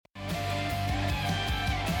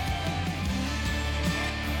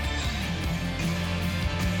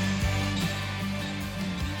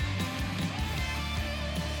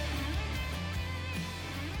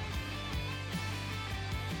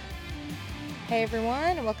Hey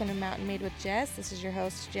everyone, welcome to Mountain Made with Jess. This is your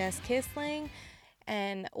host, Jess Kissling,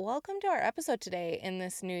 and welcome to our episode today in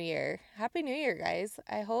this new year. Happy New Year, guys.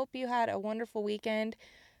 I hope you had a wonderful weekend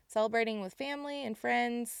celebrating with family and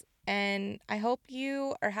friends, and I hope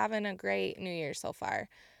you are having a great New Year so far.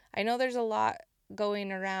 I know there's a lot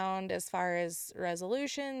going around as far as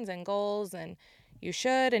resolutions and goals, and you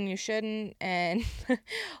should and you shouldn't, and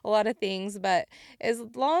a lot of things, but as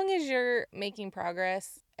long as you're making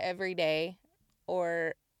progress every day,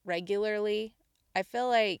 or regularly, I feel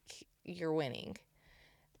like you're winning.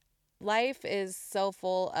 Life is so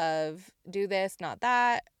full of do this, not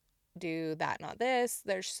that, do that, not this.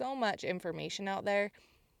 There's so much information out there.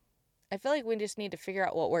 I feel like we just need to figure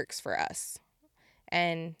out what works for us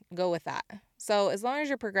and go with that. So, as long as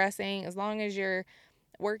you're progressing, as long as you're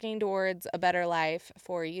working towards a better life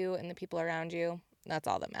for you and the people around you, that's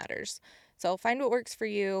all that matters. So, find what works for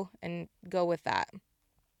you and go with that.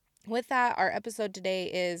 With that, our episode today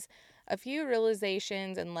is a few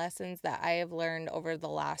realizations and lessons that I have learned over the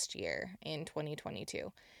last year in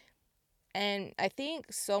 2022. And I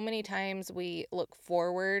think so many times we look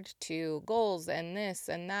forward to goals and this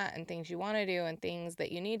and that and things you want to do and things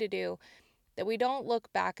that you need to do that we don't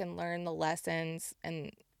look back and learn the lessons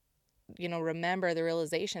and, remember the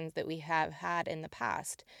realizations that we have had in the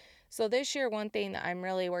past. So this year, one thing that I'm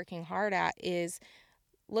really working hard at is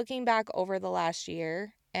looking back over the last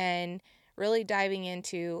year and really diving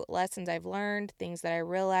into lessons I've learned, things that I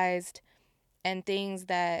realized, and things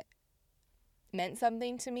that meant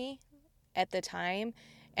something to me at the time,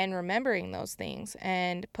 and remembering those things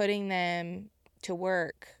and putting them to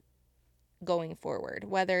work going forward,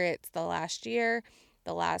 whether it's the last year,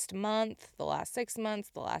 the last month, the last 6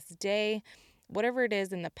 months, the last day, whatever it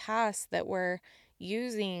is in the past that we're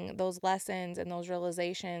using those lessons and those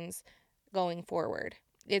realizations going forward.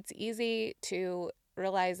 It's easy to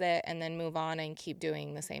realize it and then move on and keep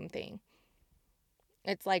doing the same thing.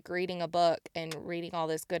 It's like reading a book and reading all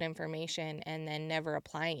this good information and then never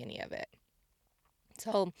applying any of it.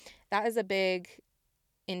 So that is a big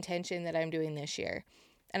intention that I'm doing this year.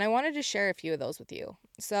 And I wanted to share a few of those with you.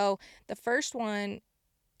 So the first one,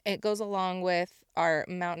 it goes along with our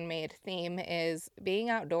mountain made theme, is being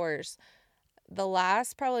outdoors. The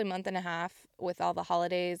last probably month and a half with all the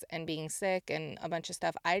holidays and being sick and a bunch of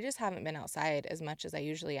stuff, I just haven't been outside as much as I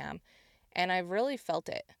usually am. And I've really felt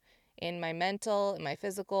it in my mental, in my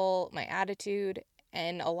physical, my attitude,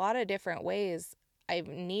 and a lot of different ways. I've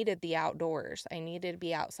needed the outdoors. I needed to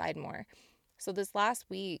be outside more. So this last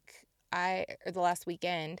week, the last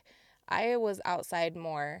weekend, I was outside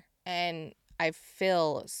more and I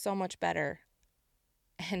feel so much better.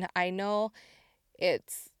 And I know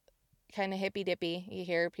it's kind of hippy dippy. You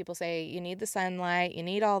hear people say you need the sunlight, you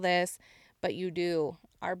need all this, but you do.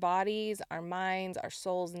 Our bodies, our minds, our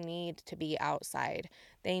souls need to be outside.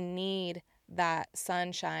 They need that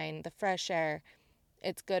sunshine, the fresh air.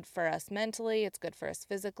 It's good for us mentally, it's good for us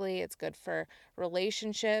physically, it's good for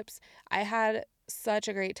relationships. I had such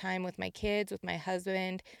a great time with my kids, with my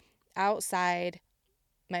husband, outside.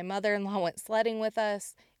 My mother-in-law went sledding with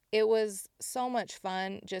us. It was so much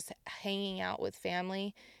fun just hanging out with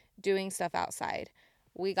family, doing stuff outside.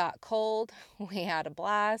 We got cold, we had a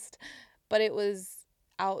blast, but it was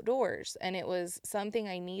outdoors and it was something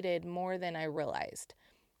I needed more than I realized.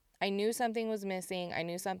 I knew something was missing, I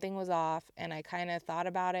knew something was off, and I kind of thought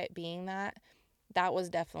about it being that. That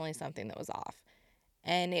was definitely something that was off.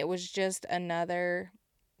 And it was just another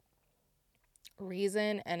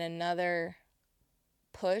reason and another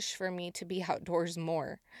push for me to be outdoors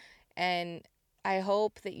more. And I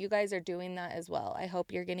hope that you guys are doing that as well. I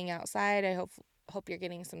hope you're getting outside. I hope you're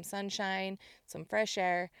getting some sunshine, some fresh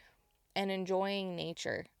air, and enjoying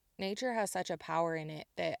nature. Nature has such a power in it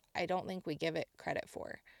that I don't think we give it credit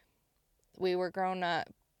for. We were grown up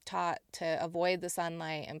taught to avoid the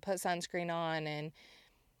sunlight and put sunscreen on and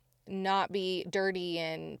not be dirty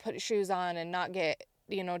and put shoes on and not get,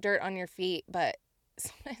 dirt on your feet, but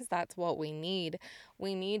sometimes that's what we need.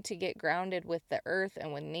 We need to get grounded with the earth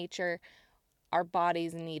and with nature. Our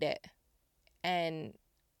bodies need it. And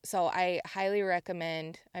so I highly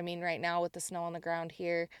recommend, right now with the snow on the ground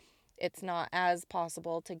here, it's not as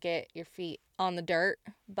possible to get your feet on the dirt,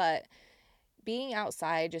 but being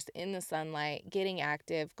outside just in the sunlight, getting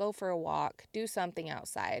active, go for a walk, do something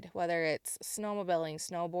outside, whether it's snowmobiling,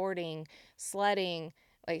 snowboarding, sledding,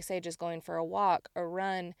 like I say, just going for a walk, a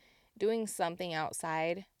run, doing something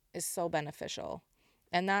outside is so beneficial.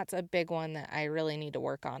 And that's a big one that I really need to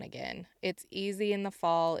work on again. It's easy in the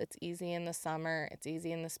fall, it's easy in the summer, it's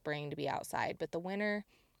easy in the spring to be outside, but the winter,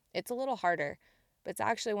 it's a little harder. But it's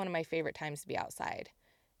actually one of my favorite times to be outside.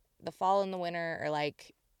 The fall and the winter are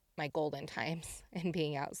like my golden times and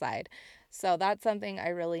being outside. So that's something I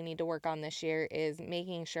really need to work on this year, is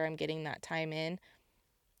making sure I'm getting that time in.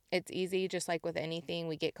 It's easy, just like with anything,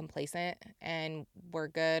 we get complacent and we're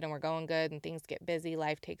good and we're going good and things get busy,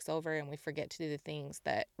 life takes over, and we forget to do the things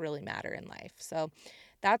that really matter in life. So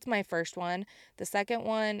that's my first one. The second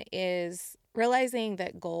one is realizing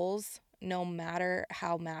that goals, no matter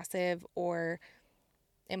how massive or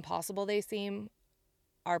impossible they seem,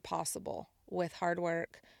 are possible with hard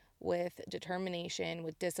work, with determination,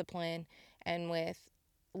 with discipline, and with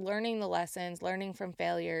learning the lessons, learning from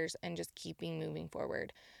failures, and just keeping moving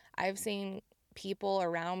forward. I've seen people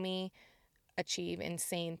around me achieve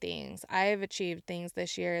insane things. I've achieved things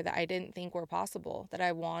this year that I didn't think were possible, that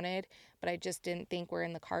I wanted, but I just didn't think were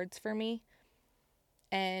in the cards for me.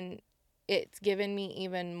 And it's given me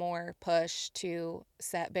even more push to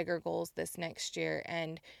set bigger goals this next year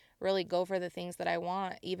and really go for the things that I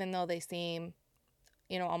want, even though they seem,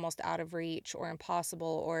 almost out of reach or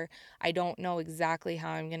impossible, or I don't know exactly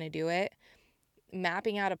how I'm going to do it.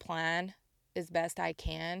 Mapping out a plan as best I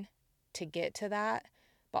can to get to that,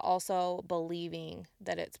 but also believing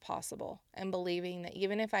that it's possible and believing that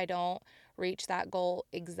even if I don't reach that goal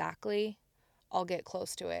exactly, I'll get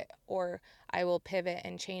close to it, or I will pivot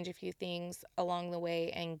and change a few things along the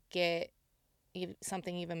way and get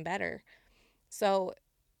something even better. So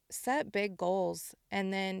set big goals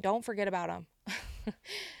and then don't forget about them.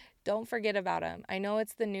 Don't forget about them. I know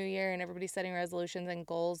it's the new year and everybody's setting resolutions and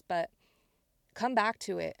goals, but come back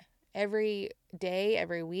to it every day,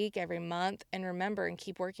 every week, every month, and remember and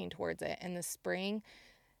keep working towards it. In the spring,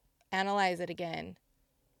 analyze it again,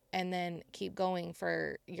 and then keep going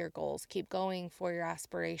for your goals. Keep going for your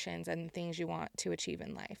aspirations and the things you want to achieve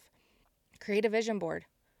in life. Create a vision board.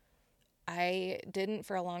 I didn't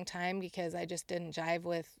for a long time because I just didn't jive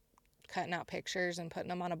with cutting out pictures and putting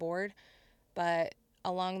them on a board. But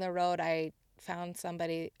along the road, I found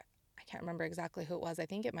somebody, I can't remember exactly who it was. I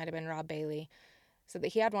think it might have been Rob Bailey. So that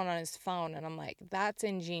he had one on his phone, and I'm like, that's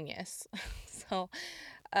ingenious. So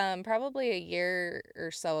probably a year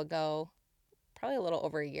or so ago, probably a little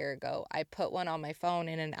over a year ago, I put one on my phone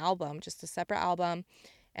in an album, just a separate album,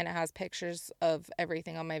 and it has pictures of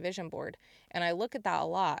everything on my vision board. And I look at that a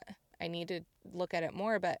lot. I need to look at it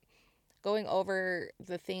more, but going over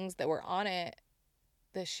the things that were on it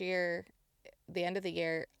this year, the end of the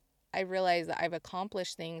year, I realized that I've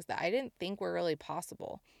accomplished things that I didn't think were really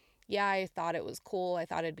possible. Yeah, I thought it was cool. I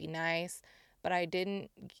thought it'd be nice, but I didn't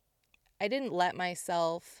let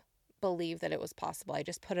myself believe that it was possible. I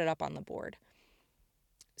just put it up on the board.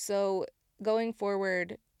 So, going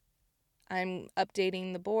forward, I'm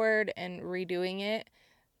updating the board and redoing it,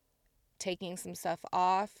 taking some stuff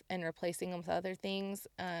off and replacing them with other things,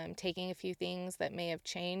 taking a few things that may have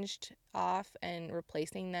changed off and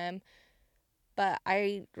replacing them. But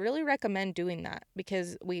I really recommend doing that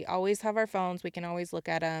because we always have our phones. We can always look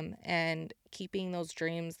at them, and keeping those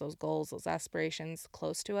dreams, those goals, those aspirations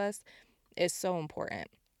close to us is so important.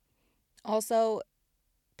 Also,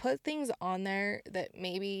 put things on there that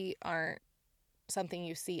maybe aren't something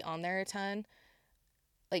you see on there a ton,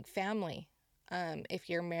 like family. If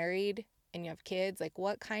you're married and you have kids, like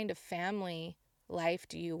what kind of family life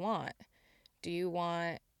do you want? Do you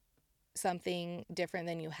want something different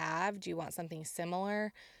than you have? Do you want something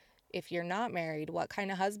similar? If you're not married, what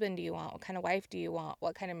kind of husband do you want? What kind of wife do you want?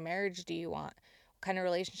 What kind of marriage do you want? What kind of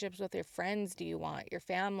relationships with your friends do you want? Your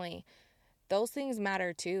family? Those things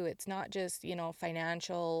matter too. It's not just,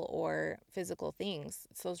 financial or physical things.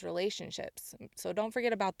 It's those relationships. So don't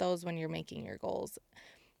forget about those when you're making your goals.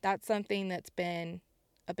 That's something that's been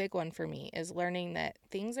a big one for me, is learning that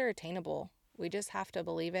things are attainable. We just have to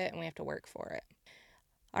believe it and we have to work for it.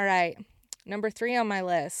 All right. Number 3 on my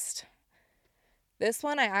list. This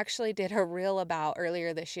one I actually did a reel about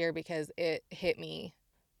earlier this year because it hit me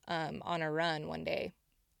on a run one day.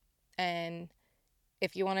 And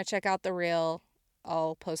if you want to check out the reel,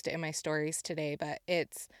 I'll post it in my stories today. But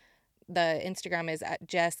the Instagram is at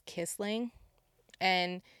Jess Kissling.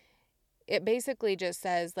 And it basically just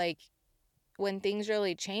says, like, when things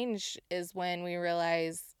really change is when we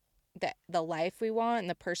realize that the life we want and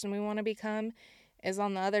the person we want to become is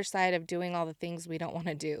on the other side of doing all the things we don't want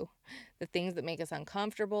to do. The things that make us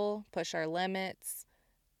uncomfortable, push our limits,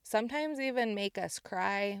 sometimes even make us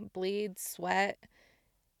cry, bleed, sweat.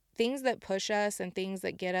 Things that push us and things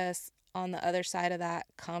that get us on the other side of that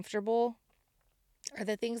comfortable are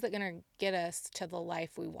the things that are going to get us to the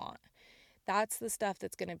life we want. That's the stuff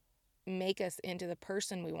that's going to make us into the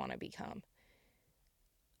person we want to become.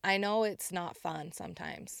 I know it's not fun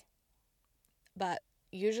sometimes, but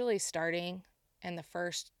usually starting and the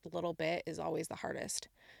first little bit is always the hardest.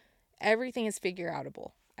 Everything is figure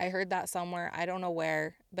outable. I heard that somewhere. I don't know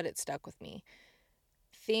where, but it stuck with me.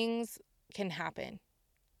 Things can happen.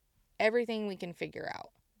 Everything we can figure out.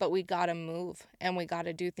 But we got to move, and we got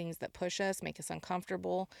to do things that push us, make us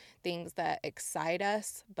uncomfortable, things that excite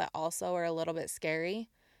us, but also are a little bit scary.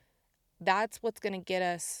 That's what's going to get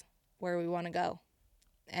us where we want to go.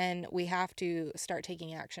 And we have to start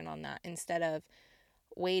taking action on that instead of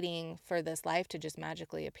waiting for this life to just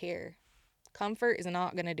magically appear. Comfort is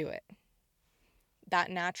not going to do it. That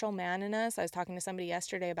natural man in us, I was talking to somebody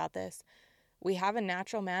yesterday about this. We have a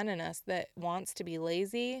natural man in us that wants to be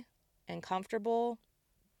lazy and comfortable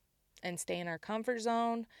and stay in our comfort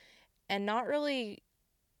zone and not really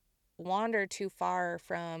wander too far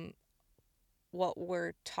from what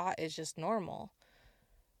we're taught is just normal.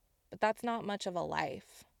 But that's not much of a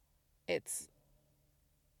life. It's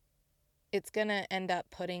going to end up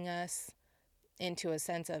putting us into a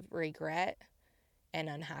sense of regret and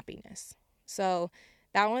unhappiness. So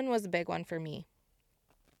that one was a big one for me.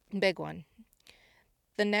 Big one.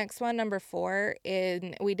 The next one, number 4,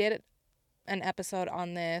 we did an episode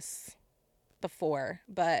on this before,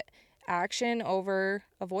 but action over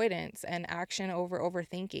avoidance and action over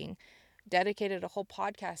overthinking. Dedicated a whole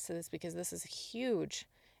podcast to this because this is huge.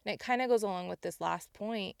 And it kind of goes along with this last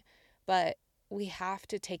point, but we have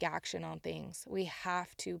to take action on things. We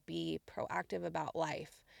have to be proactive about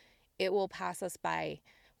life. It will pass us by.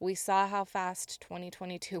 We saw how fast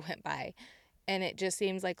 2022 went by, and it just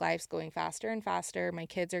seems like life's going faster and faster. My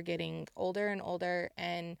kids are getting older and older,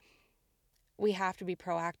 and we have to be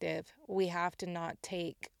proactive. We have to not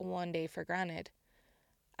take one day for granted.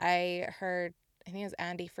 I think it was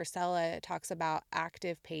Andy Frisella talks about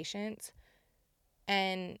active patience,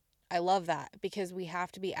 and I love that because we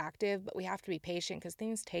have to be active, but we have to be patient because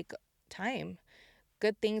things take time.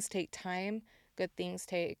 Good things take time. Good things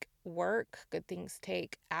take work. Good things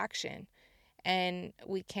take action. And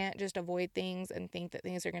we can't just avoid things and think that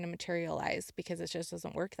things are going to materialize because it just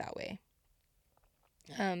doesn't work that way.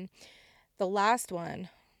 The last one,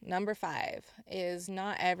 number 5, is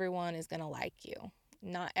not everyone is going to like you.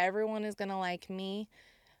 Not everyone is going to like me.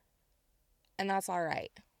 And that's all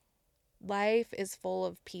right. Life is full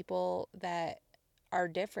of people that are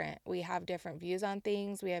different. We have different views on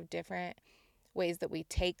things. We have different ways that we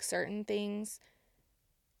take certain things.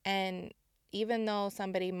 And even though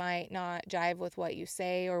somebody might not jive with what you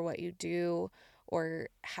say or what you do or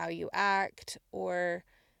how you act, or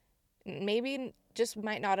maybe just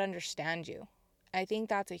might not understand you, I think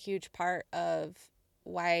that's a huge part of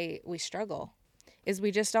why we struggle, is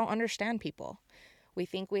we just don't understand people. We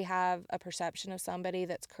think we have a perception of somebody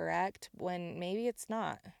that's correct when maybe it's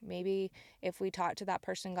not. Maybe if we talked to that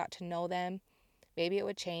person, got to know them, maybe it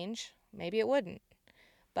would change, maybe it wouldn't.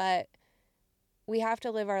 But we have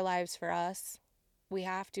to live our lives for us. We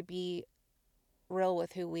have to be real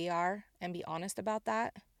with who we are and be honest about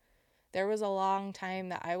that. There was a long time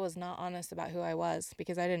that I was not honest about who I was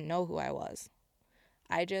because I didn't know who I was.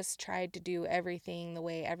 I just tried to do everything the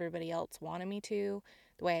way everybody else wanted me to,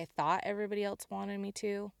 the way I thought everybody else wanted me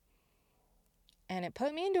to. And it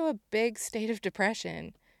put me into a big state of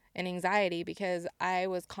depression and anxiety because I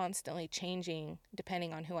was constantly changing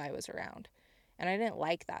depending on who I was around. And I didn't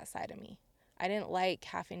like that side of me. I didn't like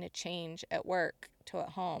having to change at work to at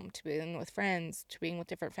home, to being with friends, to being with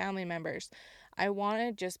different family members. I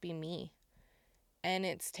wanted to just be me. And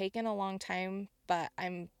it's taken a long time, but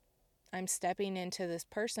I'm stepping into this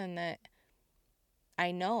person that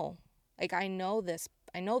I know. Like I know this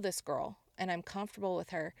girl and I'm comfortable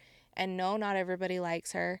with her. And no, not everybody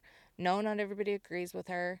likes her. No, not everybody agrees with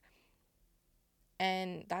her.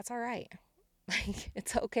 And that's all right. Like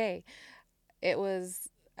it's okay.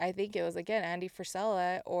 I think it was again Andy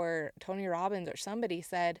Frisella or Tony Robbins or somebody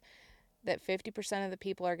said that 50% of the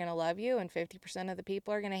people are going to love you and 50% of the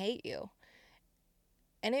people are going to hate you.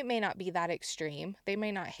 And it may not be that extreme. They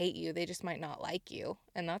may not hate you. They just might not like you.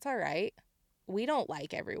 And that's all right. We don't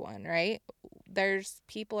like everyone, right? There's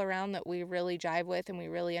people around that we really jive with and we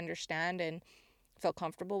really understand and feel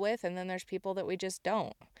comfortable with. And then there's people that we just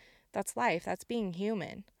don't. That's life. That's being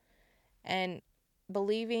human. And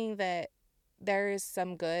believing that there is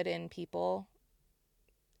some good in people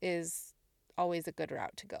is always a good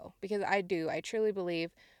route to go. Because I truly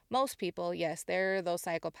believe most people, yes, there are those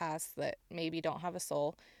psychopaths that maybe don't have a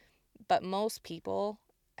soul, but most people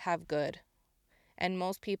have good. And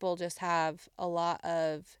most people just have a lot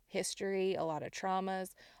of history, a lot of traumas,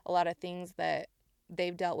 a lot of things that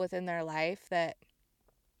they've dealt with in their life that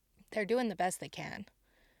they're doing the best they can.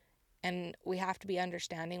 And we have to be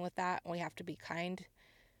understanding with that. We have to be kind.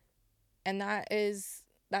 And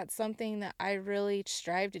that's something that I really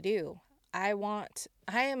strive to do. I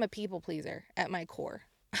am a people pleaser at my core.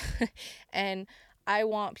 And I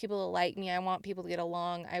want people to like me. I want people to get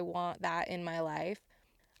along. I want that in my life.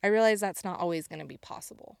 I realize that's not always going to be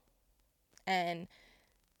possible. And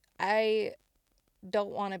I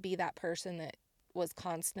don't want to be that person that was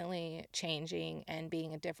constantly changing and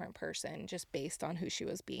being a different person just based on who she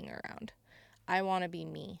was being around. I want to be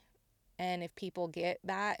me. And if people get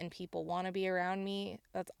that and people want to be around me,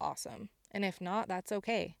 that's awesome. And if not, that's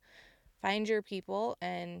okay. Find your people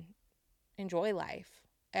and enjoy life.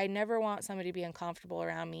 I never want somebody to be uncomfortable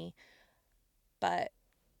around me, but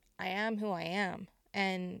I am who I am.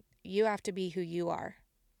 And you have to be who you are.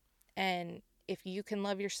 And if you can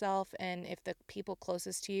love yourself and if the people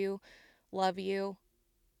closest to you love you,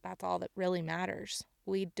 that's all that really matters.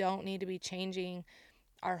 We don't need to be changing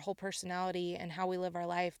our whole personality and how we live our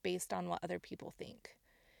life based on what other people think.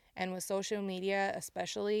 And with social media,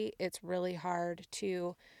 especially, it's really hard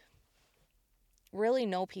to really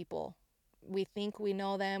know people. We think we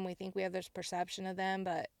know them, we think we have this perception of them,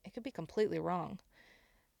 but it could be completely wrong.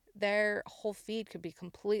 Their whole feed could be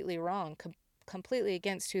completely wrong, completely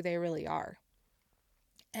against who they really are.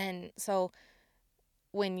 And so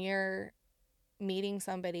when you're meeting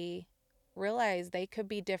somebody, realize they could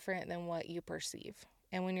be different than what you perceive.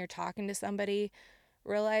 And when you're talking to somebody,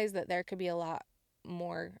 realize that there could be a lot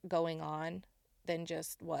more going on than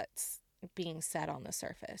just what's being said on the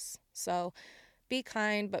surface. So be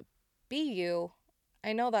kind, but be you.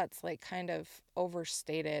 I know that's like kind of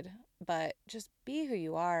overstated, but just be who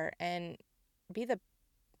you are and be the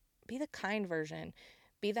be the kind version,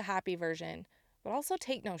 be the happy version, but also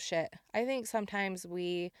take no shit. I think sometimes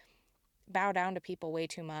we bow down to people way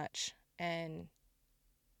too much, and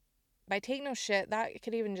by take no shit, that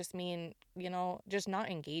could even just mean, just not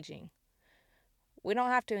engaging. We don't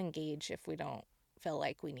have to engage if we don't feel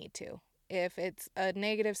like we need to. If it's a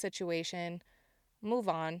negative situation, move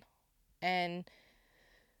on. And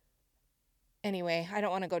anyway, I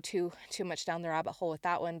don't want to go too much down the rabbit hole with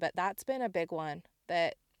that one, but that's been a big one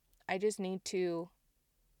that I just need to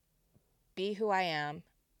be who I am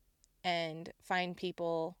and find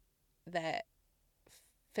people that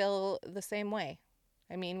feel the same way.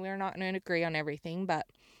 I mean, we're not going to agree on everything, but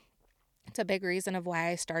it's a big reason of why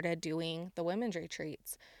I started doing the women's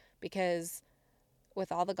retreats, because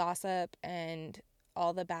with all the gossip and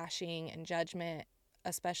all the bashing and judgment,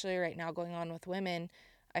 especially right now going on with women,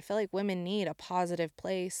 I feel like women need a positive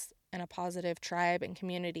place and a positive tribe and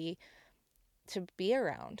community to be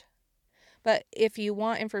around. But if you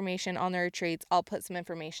want information on the retreats, I'll put some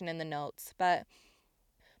information in the notes. But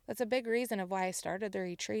that's a big reason of why I started the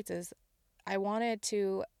retreats is I wanted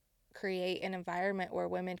to create an environment where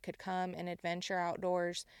women could come and adventure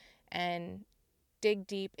outdoors and dig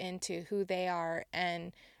deep into who they are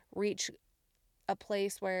and reach a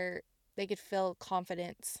place where they could feel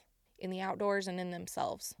confidence in the outdoors and in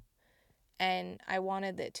themselves. And I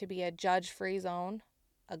wanted it to be a judge-free zone,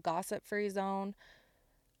 a gossip-free zone,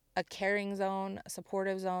 a caring zone, a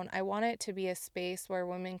supportive zone. I want it to be a space where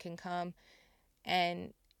women can come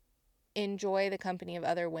and enjoy the company of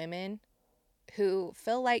other women who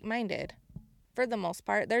feel like-minded. For the most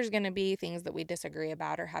part, there's going to be things that we disagree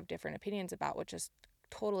about or have different opinions about, which is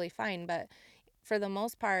totally fine. But for the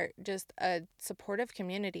most part, just a supportive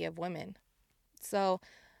community of women. So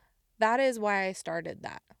that is why I started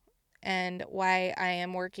that and why I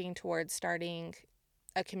am working towards starting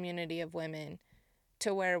a community of women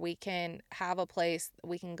to where we can have a place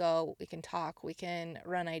we can go, we can talk, we can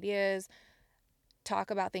run ideas, talk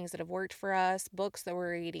about things that have worked for us, books that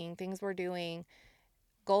we're reading, things we're doing,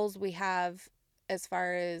 goals we have as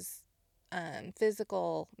far as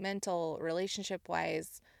physical, mental, relationship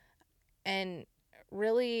wise, and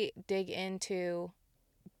really dig into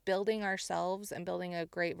building ourselves and building a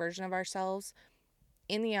great version of ourselves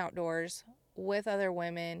in the outdoors with other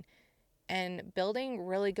women and building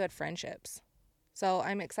really good friendships. So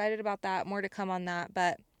I'm excited about that. More to come on that,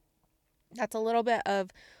 but that's a little bit of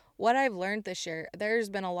what I've learned this year. There's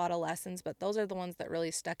been a lot of lessons, but those are the ones that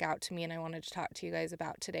really stuck out to me and I wanted to talk to you guys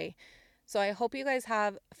about today. So I hope you guys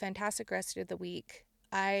have a fantastic rest of the week.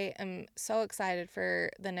 I am so excited for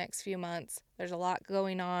the next few months. There's a lot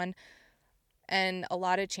going on and a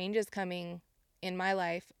lot of changes coming in my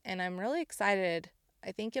life, and I'm really excited.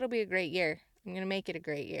 I think it'll be a great year. I'm going to make it a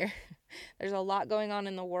great year. There's a lot going on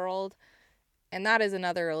in the world, and that is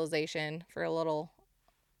another realization for a little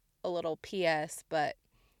PS, but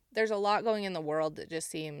there's a lot going in the world that just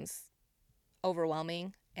seems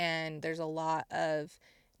overwhelming, and there's a lot of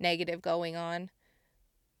negative going on.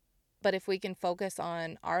 But if we can focus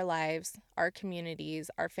on our lives, our communities,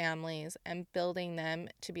 our families, and building them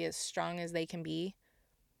to be as strong as they can be,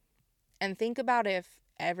 and think about if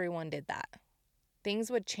everyone did that.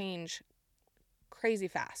 things would change crazy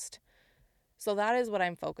fast. So that is what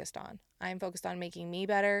I'm focused on. I'm focused on making me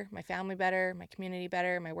better, my family better, my community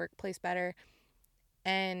better, my workplace better,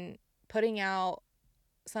 and putting out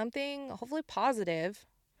something hopefully positive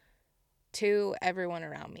to everyone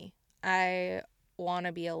around me. I want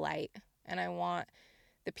to be a light, and I want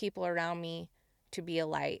the people around me to be a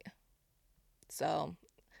light. So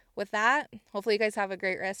with that, hopefully you guys have a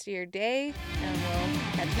great rest of your day, and we'll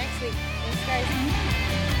catch you next week. Thanks, guys.